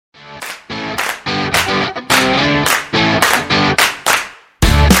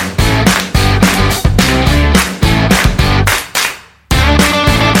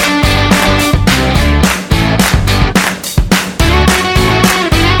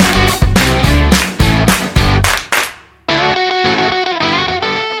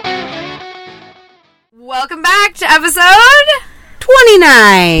episode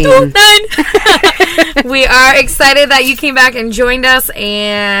 29. We are excited that you came back and joined us,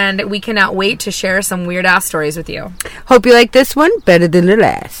 and we cannot wait to share some weird-ass stories with you. Hope you like this one better than the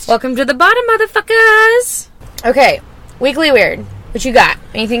last. Welcome to the bottom, motherfuckers. Okay, weekly weird. What you got?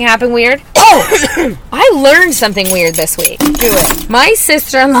 Anything happen weird? Oh! I learned something weird this week. Do it. My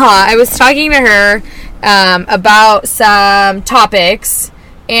sister-in-law, I was talking to her about some topics,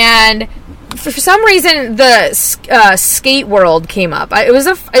 and for some reason the skate world came up. It was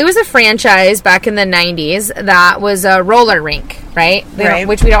a franchise back in the 90s that was a roller rink, right?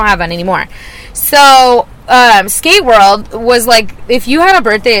 Which we don't have one anymore. So Skate World was like, if you had a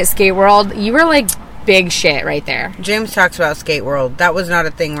birthday at Skate World, you were like big shit right there. James talks about Skate World. That was not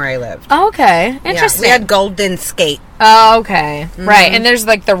a thing where I lived. Oh, okay. Interesting. Yeah, we had Golden Skate. Oh, okay. Mm-hmm. Right. And there's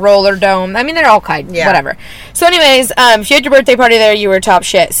like the roller dome. I mean, they're all kind. Yeah. Whatever. So anyways, if you had your birthday party there, you were top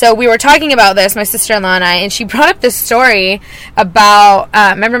shit. So we were talking about this, my sister-in-law and I, and she brought up this story about,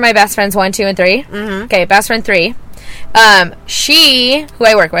 remember my best friends 1, 2, and 3? Mm-hmm. Okay, best friend 3. She, who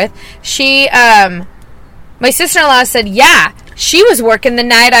I work with, my sister-in-law said, yeah, she was working the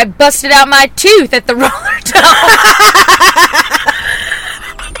night I busted out my tooth at the roller dome.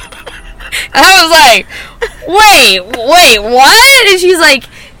 I was like, wait, what? And she's like,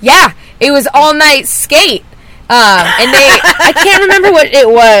 yeah, it was all night skate. And I can't remember what it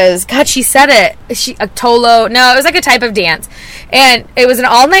was. God, she said it. A tolo. No, it was like a type of dance. And it was an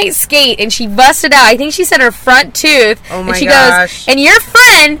all night skate, and she busted out, I think she said her front tooth. Oh my and she gosh. goes, and your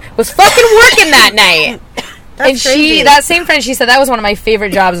friend was fucking working that night. That's and crazy. that same friend, she said that was one of my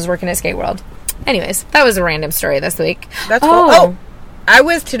favorite jobs, was working at Skate World. Anyways, that was a random story this week. That's cool. Oh, I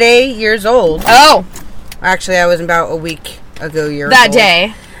was today years old. Oh. Actually, I was about a week ago years that old.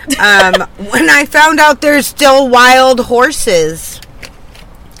 Day. When I found out there's still wild horses.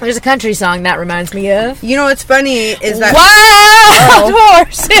 There's a country song that reminds me of. You know what's funny is that wild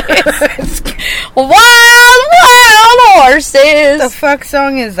horses. Wild horses. What the fuck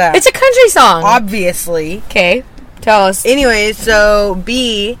song is that? It's a country song. Obviously. Okay, tell us. Anyways, so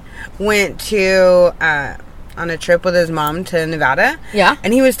B went to on a trip with his mom to Nevada. Yeah.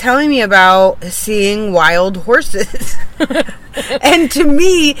 And he was telling me about seeing wild horses. And to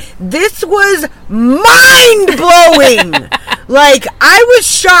me, this was mind-blowing. Like, I was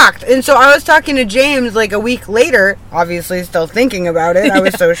shocked. And so I was talking to James like a week later, obviously still thinking about it. I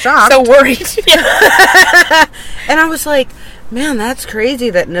was so shocked. So worried. And I was like, man, that's crazy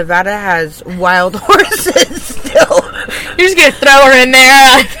that Nevada has wild horses still. You're just going to throw her in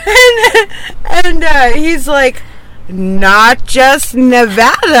there. And he's like, not just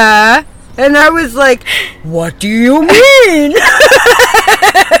Nevada. And I was like, what do you mean?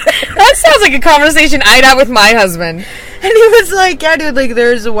 That sounds like a conversation I'd have with my husband. And he was like, yeah, dude, like,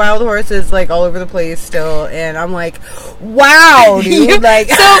 there's wild horses, like, all over the place still. And I'm like, wow, dude. Like,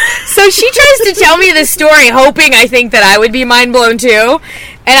 so she tries to tell me this story, hoping, I think, that I would be mind blown, too.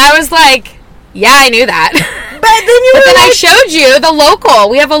 And I was like, yeah, I knew that. But then I showed you the local.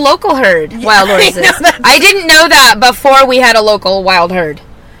 We have a local herd, wild horses. I didn't know that before we had a local wild herd.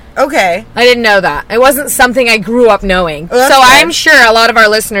 Okay. I didn't know that. It wasn't something I grew up knowing. Oh, so I'm sure a lot of our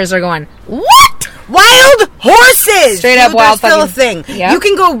listeners are going, what? Wild horses! Straight up wild still a thing. Yep. You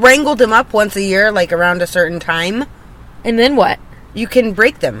can go wrangle them up once a year, like around a certain time. And then what? You can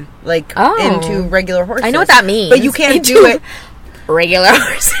break them, like, into regular horses. I know what that means. But you can't do it. Regular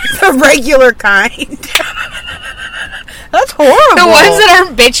horses. The regular kind. That's horrible. The ones that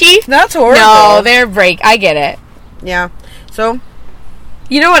are bitchy? That's horrible. No, they're I get it. Yeah. So?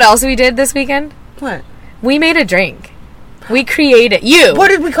 You know what else we did this weekend? What? We made a drink. We created you. What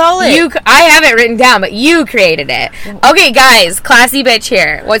did we call it? I have it written down, but you created it. Okay, guys, classy bitch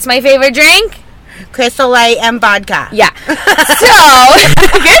here. What's my favorite drink? Crystal Light and vodka. Yeah. So,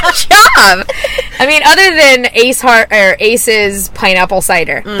 good job. I mean, other than Ace's pineapple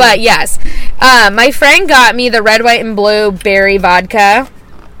cider, but yes, my friend got me the red, white, and blue berry vodka.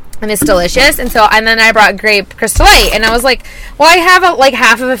 And it's delicious. And then I brought grape Crystal Light. And I was like, well, I have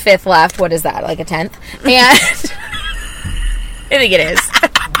half of a fifth left. What is that? Like a tenth? And I think it is.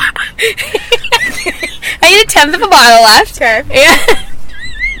 I need a tenth of a bottle left. Okay. And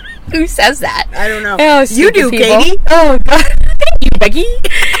who says that? I don't know. Oh, you do, people. Katie. Oh, God. Thank you, Becky.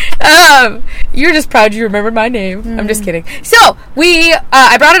 You're just proud you remembered my name. I'm just kidding. So,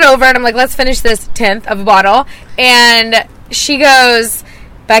 I brought it over, and I'm like, let's finish this tenth of a bottle. And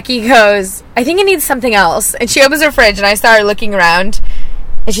Becky goes, I think it needs something else. And she opens her fridge, and I started looking around.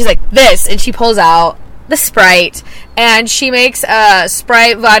 And she's like, this. And she pulls out the Sprite, and she makes a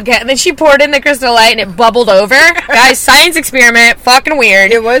Sprite vodka, and then she poured in the Crystal Light, and it bubbled over. Guys, science experiment, fucking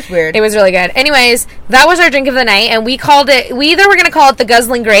weird. It was weird. It was really good. Anyways, that was our drink of the night, and we either were going to call it the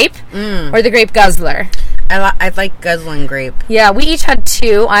Guzzling Grape or the Grape Guzzler. I like Guzzling Grape. Yeah, we each had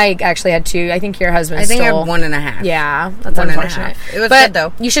 2. I actually had 2. I think your husband I think I had 1.5. Yeah, that's unfortunate. It was but good,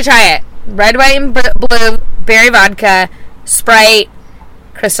 though. You should try it. Red, white, and blue, berry vodka, Sprite,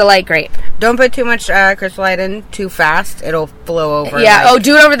 Crystal Light Grape. Don't put too much Crystal Light in too fast. It'll flow over. Yeah,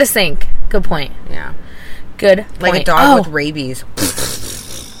 do it over the sink. Good point. Yeah. Good point. Like a dog with rabies.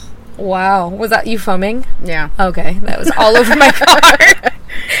 Wow. Was that you foaming? Yeah. Okay. That was all over my car.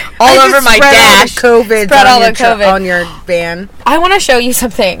 all over my dash. Spread all the COVID on your van. I want to show you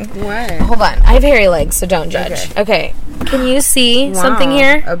something. What? Hold on. I have hairy legs, so don't judge. Okay. Can you see something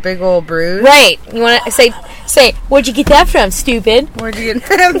here? A big old bruise? Right. You want to say, where'd you get that from, stupid? Where'd you get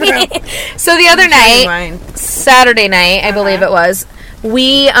that from? So the other night, Saturday night, I believe it was,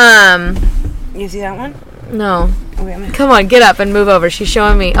 we, You see that one? No. Okay, come on, get up and move over. She's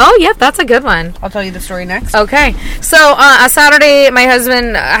showing me. Oh, yep, that's a good one. I'll tell you the story next. Okay. So, a Saturday, my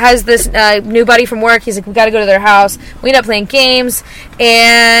husband has this new buddy from work. He's like, we got to go to their house. We end up playing games,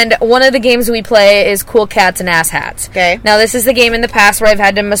 and one of the games we play is Cool Cats and Ass Hats. Okay. Now, this is the game in the past where I've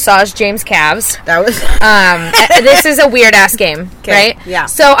had to massage James' calves. That was... This is a weird-ass game, right? Yeah.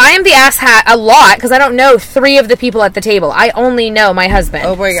 So, I am the ass hat a lot, because I don't know 3 of the people at the table. I only know my husband.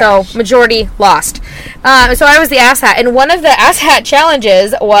 Oh, my gosh. So, majority lost. So, I was the ass hat, and one of the ass hat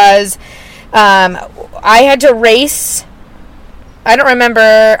challenges was I had to race, I don't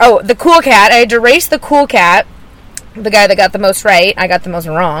remember, the Cool Cat. I had to race the Cool Cat, the guy that got the most right, I got the most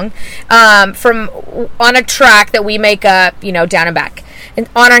wrong, from on a track that we make up, down and back, and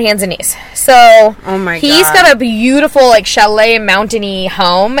on our hands and knees. So he's got a beautiful, like, chalet mountainy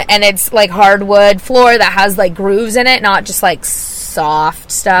home, and it's like hardwood floor that has like grooves in it, not just like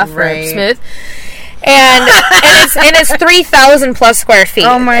soft stuff or smooth. And it's 3,000 plus square feet.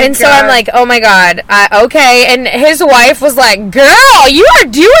 Oh my god! And so I'm like, oh my god, okay. And his wife was like, "Girl, you are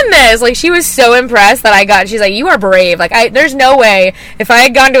doing this!" Like, she was so impressed that she's like, "You are brave." Like, there's no way if I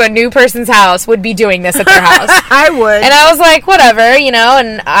had gone to a new person's house would be doing this at their house. I would. And I was like, whatever,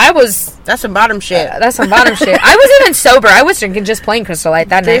 and I was. That's some bottom shit. That's some bottom shit. I wasn't even sober. I was drinking just plain Crystal Light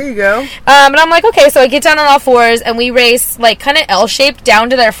that night. There you go. And I'm like, okay, so I get down on all fours and we race like kind of L-shaped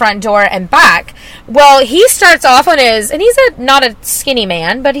down to their front door and back. Well, he starts off on his, and he's not a skinny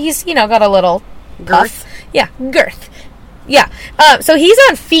man, but he's, got a little girth. Yeah, girth. Yeah. So he's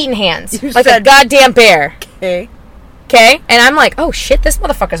on feet and hands. You like said, a goddamn bear. Okay. And I'm like, oh shit, this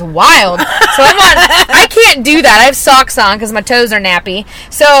motherfucker's wild. So I can't do that. I have socks on because my toes are nappy.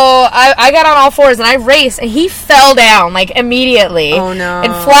 So I got on all fours and I raced, and he fell down like immediately. Oh no.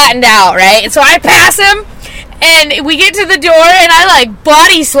 And flattened out, right? And so I pass him, and we get to the door, and I like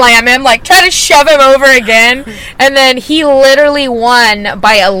body slam him, like try to shove him over again. And then he literally won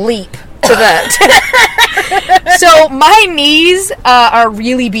by a leap to the. So my knees are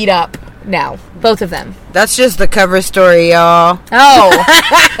really beat up now. Both of them. That's just the cover story, y'all. Oh.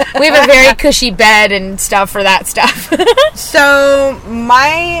 We have a very cushy bed and stuff for that stuff. So,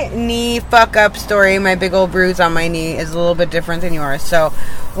 my knee fuck-up story, my big old bruise on my knee, is a little bit different than yours. So,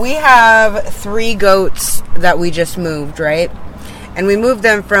 we have 3 goats that we just moved, right? And we moved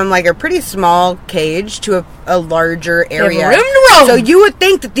them from, like, a pretty small cage to a larger area. Room to roam. So, you would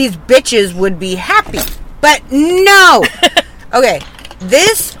think that these bitches would be happy. But no! Okay,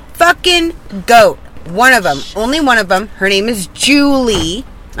 this fucking goat, one of them, only one of them, her name is Julie.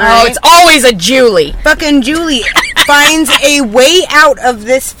 Right? It's always a Julie. Fucking Julie finds a way out of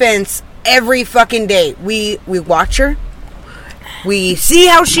this fence every fucking day. We watch her. We see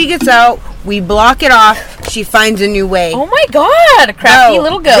how she gets out. We block it off. She finds a new way. Oh my god, crafty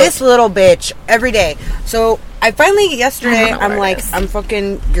little goat. This little bitch every day. So I finally yesterday I'm like,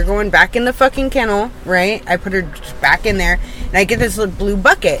 you're going back in the fucking kennel, right? I put her back in there, and I get this little blue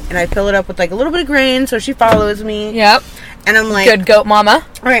bucket, and I fill it up with like a little bit of grain so she follows me. Yep. And I'm like, good goat mama.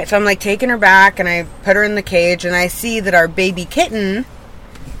 All right, so I'm like taking her back, and I put her in the cage, and I see that our baby kitten.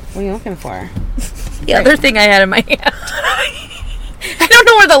 What are you looking for? The other thing I had in my hand. I don't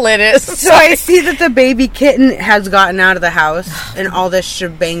know where the lid is. So I see that the baby kitten has gotten out of the house and all this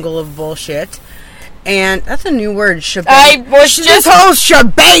shebangle of bullshit. And that's a new word, I was just... This whole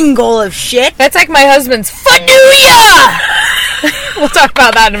shebangle of shit. That's like my husband's Fanuya! We'll talk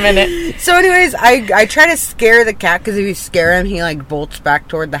about that in a minute. So anyways, I try to scare the cat, because if you scare him, he like bolts back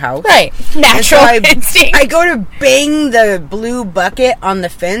toward the house. Right. Natural instinct. I go to bang the blue bucket on the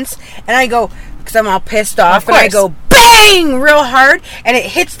fence, and I go, because I'm all pissed off, and I go, BANG! bang, real hard, and it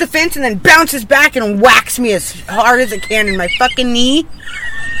hits the fence and then bounces back and whacks me as hard as it can in my fucking knee.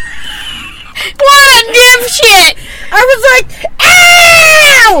 What a dipshit! I was like,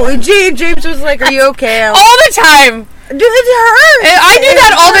 ow! And James was like, are you okay? All the time. Dude, it hurts. I do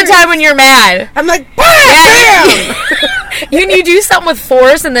that all the time when you're mad. I'm like, bam! You do something with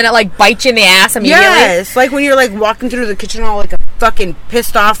force and then it like bites you in the ass immediately. Yes, like when you're like walking through the kitchen all like a fucking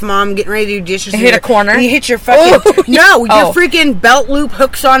pissed off mom getting ready to do dishes. Hit a corner. And you hit your fucking no, your freaking belt loop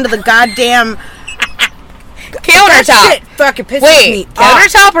hooks onto the goddamn countertop. That shit fucking pisses me off.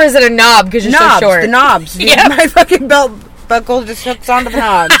 Countertop or is it a knob because you're so short? The knobs. Yep. My fucking belt buckle just hooks onto the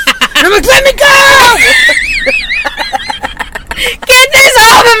knobs. And I'm like, let me go! Get this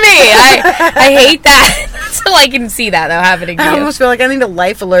off of me! I hate that. So I can see that though happening to you. I almost feel like I need a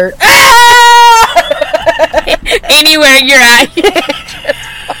life alert. Anywhere you're at.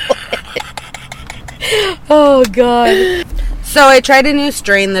 Oh god. So I tried a new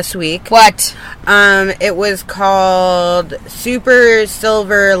strain this week. What? It was called Super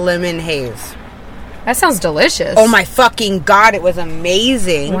Silver Lemon Haze. That sounds delicious. Oh my fucking god, it was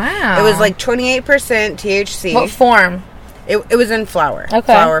amazing. Wow. It was like 28% THC. What form? It was in flower. Okay.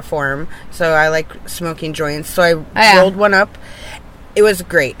 Flower form. So I like smoking joints. So I rolled one up. It was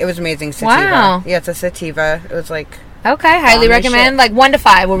great. It was amazing. Sativa. Wow. Yeah, it's a sativa. It was like... Okay, highly recommend. Like 1 to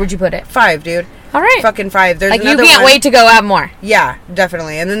 5, where would you put it? 5, dude. All right. Fucking 5. There's like another you can't one. wait to go have more. Yeah,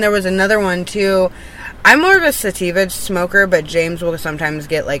 definitely. And then there was another one too. I'm more of a sativa smoker, but James will sometimes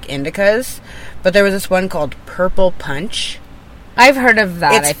get like indicas. But there was this one called Purple Punch. I've heard of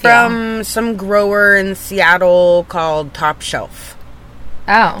that. It's from some grower in Seattle called Top Shelf.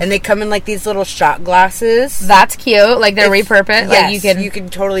 Oh. And they come in like these little shot glasses. That's cute. Like they're repurposed. Yes, like you can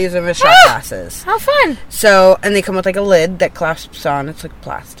totally use them as shot glasses. How fun. So, and they come with like a lid that clasps on. It's like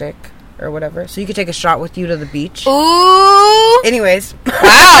plastic or whatever. So you could take a shot with you to the beach. Ooh. Anyways.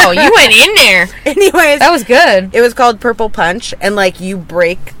 Wow, you went in there. Anyways. That was good. It was called Purple Punch. And like you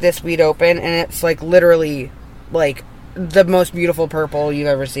break this weed open and it's like literally like the most beautiful purple you've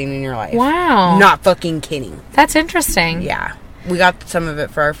ever seen in your life. Wow. Not fucking kidding. That's interesting. Yeah. We got some of it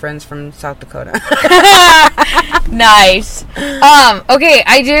for our friends from South Dakota. Nice. Okay,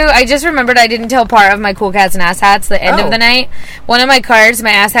 I just remembered I didn't tell part of my Cool Cats and Ass Hats the end of the night. One of my cards, my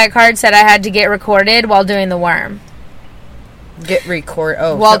ass hat card, said I had to get recorded while doing the worm.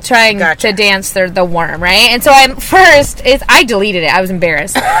 While trying to dance the worm, right? And so I deleted it. I was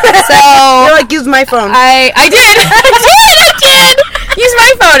embarrassed. So you're like, use my phone. I did use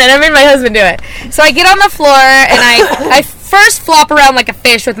my phone, and I made my husband do it. So I get on the floor and I first flop around like a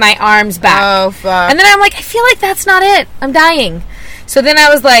fish with my arms back. Oh fuck! And then I'm like, I feel like that's not it. I'm dying. So then I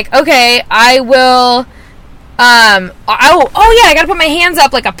was like, okay, I will. I gotta put my hands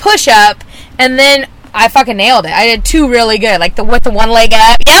up like a push up, and then I fucking nailed it. I did 2 really good, like with the one leg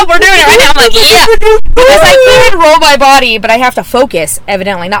up. Yeah, we're doing it right now. I'm like, yeah, because I can't roll my body, but I have to focus,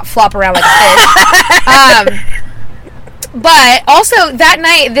 evidently, not flop around like a fish. But also that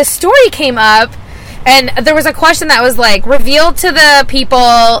night, this story came up, and there was a question that was like, reveal to the people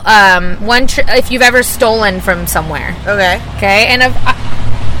if you've ever stolen from somewhere. Okay, and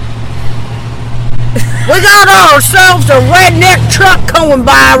we got ourselves a redneck truck coming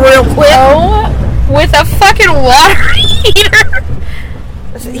by real quick. Oh. With a fucking water heater.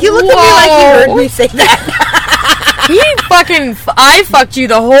 He looked at me like he heard me say that. I fucked you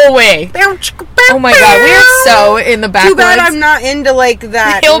the whole way. Oh my god, we are so in the backwoods. Too bad I'm not into like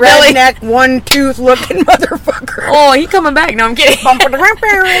that redneck, one-tooth looking motherfucker. Oh, he coming back. No, I'm kidding.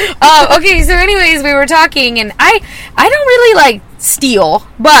 Okay, so anyways, we were talking, and I don't really like steal,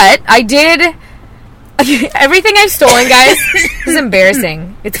 but I did. Everything I've stolen, guys, is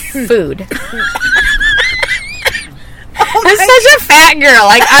embarrassing. It's food. I'm such a fat girl.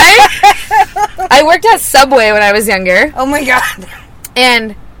 Like I worked at Subway when I was younger. Oh my god.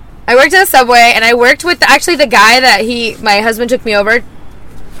 And I worked at Subway, and I worked with the guy that my husband took me over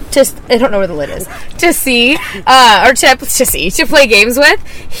to, I don't know where the lid is, to see, or to play games with.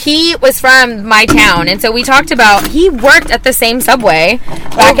 He was from my town, and so we talked about, he worked at the same Subway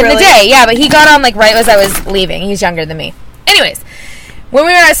back in the day. Yeah, but he got on like right as I was leaving. He's younger than me. Anyways, when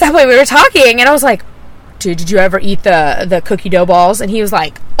we were at Subway, we were talking, and I was like, dude, did you ever eat the cookie dough balls? And he was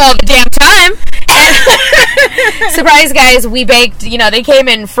like, all the damn time. And surprise, guys, we baked, they came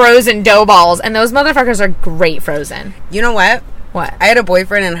in frozen dough balls, and those motherfuckers are great frozen. You know what? What? I had a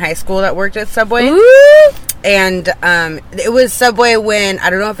boyfriend in high school that worked at Subway. Ooh. And it was Subway when, I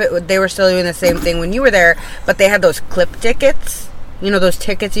don't know if they were still doing the same thing when you were there, but they had those clip tickets. You know those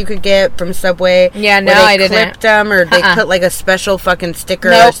tickets you could get from Subway? Yeah, no, I didn't. They clipped them, or they put like a special fucking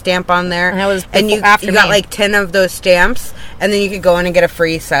sticker or stamp on there. That was and you got like 10 of those stamps, and then you could go in and get a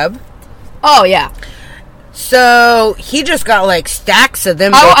free sub. Oh, yeah. So, he just got, like, stacks of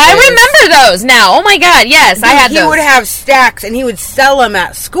them. Oh, I remember those now. Oh, my God. Yes, I had those. He would have stacks, and he would sell them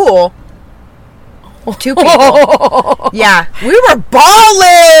at school to people. Yeah. We were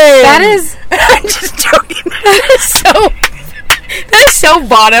balling! That is... I'm just joking. That is so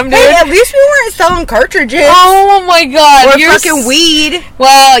bottom, dude. Hey, at least we weren't selling cartridges. Oh, my God. Or fucking weed.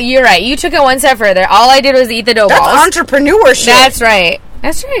 Well, you're right. You took it one step further. All I did was eat the dough balls. That's entrepreneurship. That's right.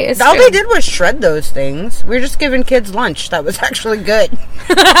 That's right. It's all true. they did was shred those things. We were just giving kids lunch. That was actually good.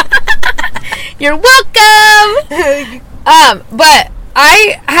 You're welcome. But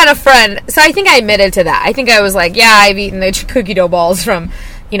I had a friend, so I think I admitted to that. I think I was like, yeah, I've eaten the cookie dough balls from,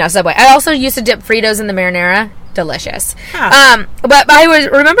 Subway. I also used to dip Fritos in the marinara. Delicious. Huh. But I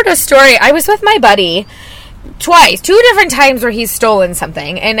remembered a story. I was with my buddy twice, 2 different times where he's stolen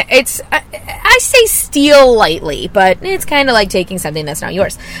something, and it's I say steal lightly, but it's kind of like taking something that's not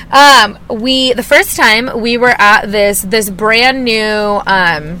yours. The first time we were at this brand new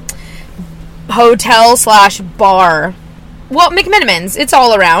hotel / bar. Well, McMenamins. It's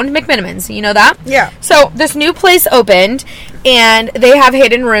all around McMenamins. You know that? Yeah. So this new place opened, and they have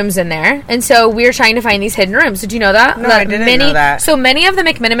hidden rooms in there. And so we're trying to find these hidden rooms. Did you know that? No, I didn't know that. So many of the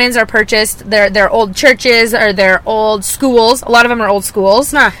McMenamins are purchased. They're old churches or they're old schools. A lot of them are old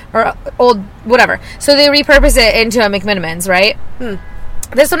schools. Huh. Or old whatever. So they repurpose it into a McMenamins, right?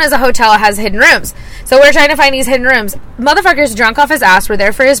 This one is a hotel. It has hidden rooms. So we're trying to find these hidden rooms. Motherfucker's drunk off his ass. We're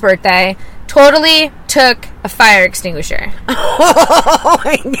there for his birthday. Totally took a fire extinguisher. Oh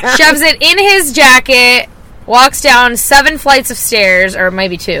my God. Shoves it in his jacket. Walks down 7 flights of stairs, or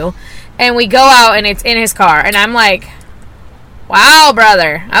maybe 2. And we go out and it's in his car. And I'm like, wow,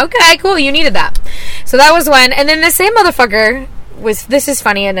 brother. Okay, cool. You needed that. So that was one. And then the same motherfucker was, this is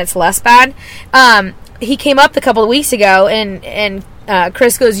funny and it's less bad. He came up a couple of weeks ago and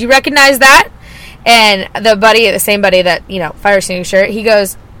Chris goes, you recognize that? And the same buddy that, fire extinguisher, he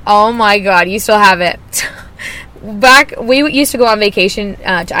goes, oh my God, you still have it. We used to go on vacation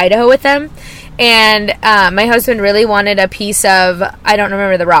to Idaho with them. And my husband really wanted a piece of, I don't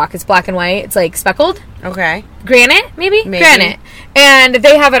remember the rock. It's black and white. It's like speckled. Okay. Granite, maybe? Granite. And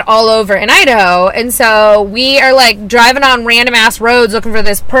they have it all over in Idaho. And so we are like driving on random ass roads looking for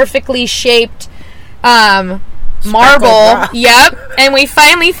this perfectly shaped marble. Rock. Yep. And we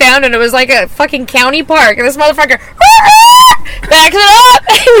finally found it. It was like a fucking county park. And this motherfucker backs it up.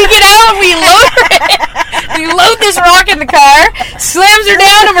 We get out and we load it. We load this rock in the car, slams her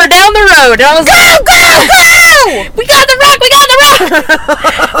down, and we're down the road. And I was like, go! We got the rock!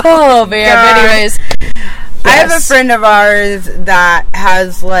 Oh, man. God. Anyways. Yes. I have a friend of ours that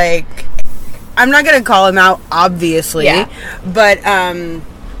has, like, I'm not going to call him out, obviously. Yeah. But,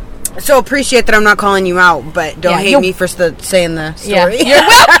 so appreciate that I'm not calling you out, but don't hate me for saying the story. Yeah. You're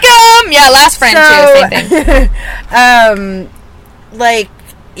welcome! Yeah, last friend, too. Same thing. Like,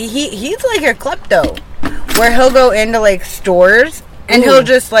 he's like a klepto, where he'll go into, like, stores, and he'll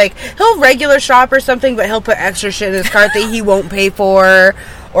just, like, he'll regular shop or something, but he'll put extra shit in his cart that he won't pay for,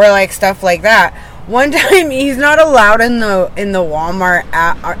 or, like, stuff like that. One time, he's not allowed in the Walmart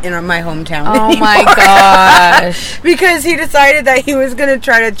in my hometown Oh, anymore. my gosh. Because he decided that he was going to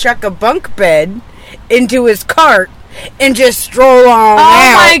try to chuck a bunk bed into his cart and just stroll on out.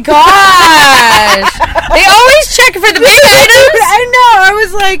 Oh, my gosh. They always check for the big items. I know. I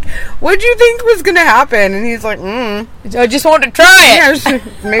was like, what'd you think was going to happen? And he's like, I just wanted to try it. Yeah,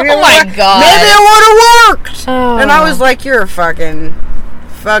 maybe Oh, my God. Maybe it would have worked. Oh. And I was like, you're a fucking.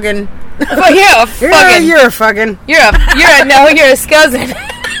 But you're a fucking. You're a fucking. You're a scuzzin.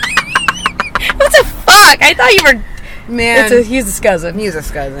 What the fuck? I thought you were. Man. He's a scuzzin. He's a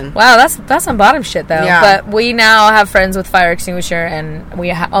scuzzin. Wow, that's some bottom shit though. Yeah. But we now have friends with fire extinguisher, and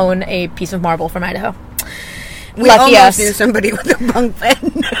we own a piece of marble from Idaho. We Lucky almost us. knew somebody with a bunk bed.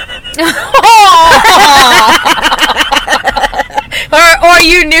 or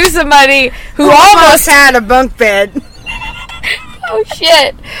you knew somebody who almost had a bunk bed. Oh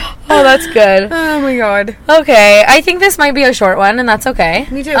shit. Oh, that's good. Oh my God. Okay, I think this might be a short one, and that's okay.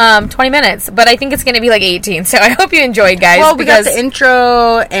 Me too. 20 minutes, but I think it's going to be like 18, so I hope you enjoyed, guys. Well, we got the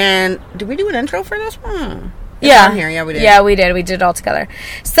intro, and did we do an intro for this one? It's on here. Yeah, we did. Yeah, we did. We did it all together.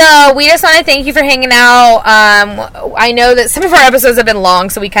 So we just want to thank you for hanging out. I know that some of our episodes have been long,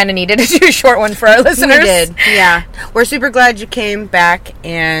 so we kind of needed to do a short one for our listeners. We did. Yeah. We're super glad you came back,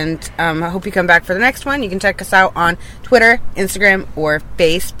 and I hope you come back for the next one. You can check us out on Twitter, Instagram, or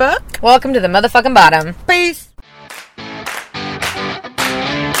Facebook. Welcome to the motherfucking bottom. Peace.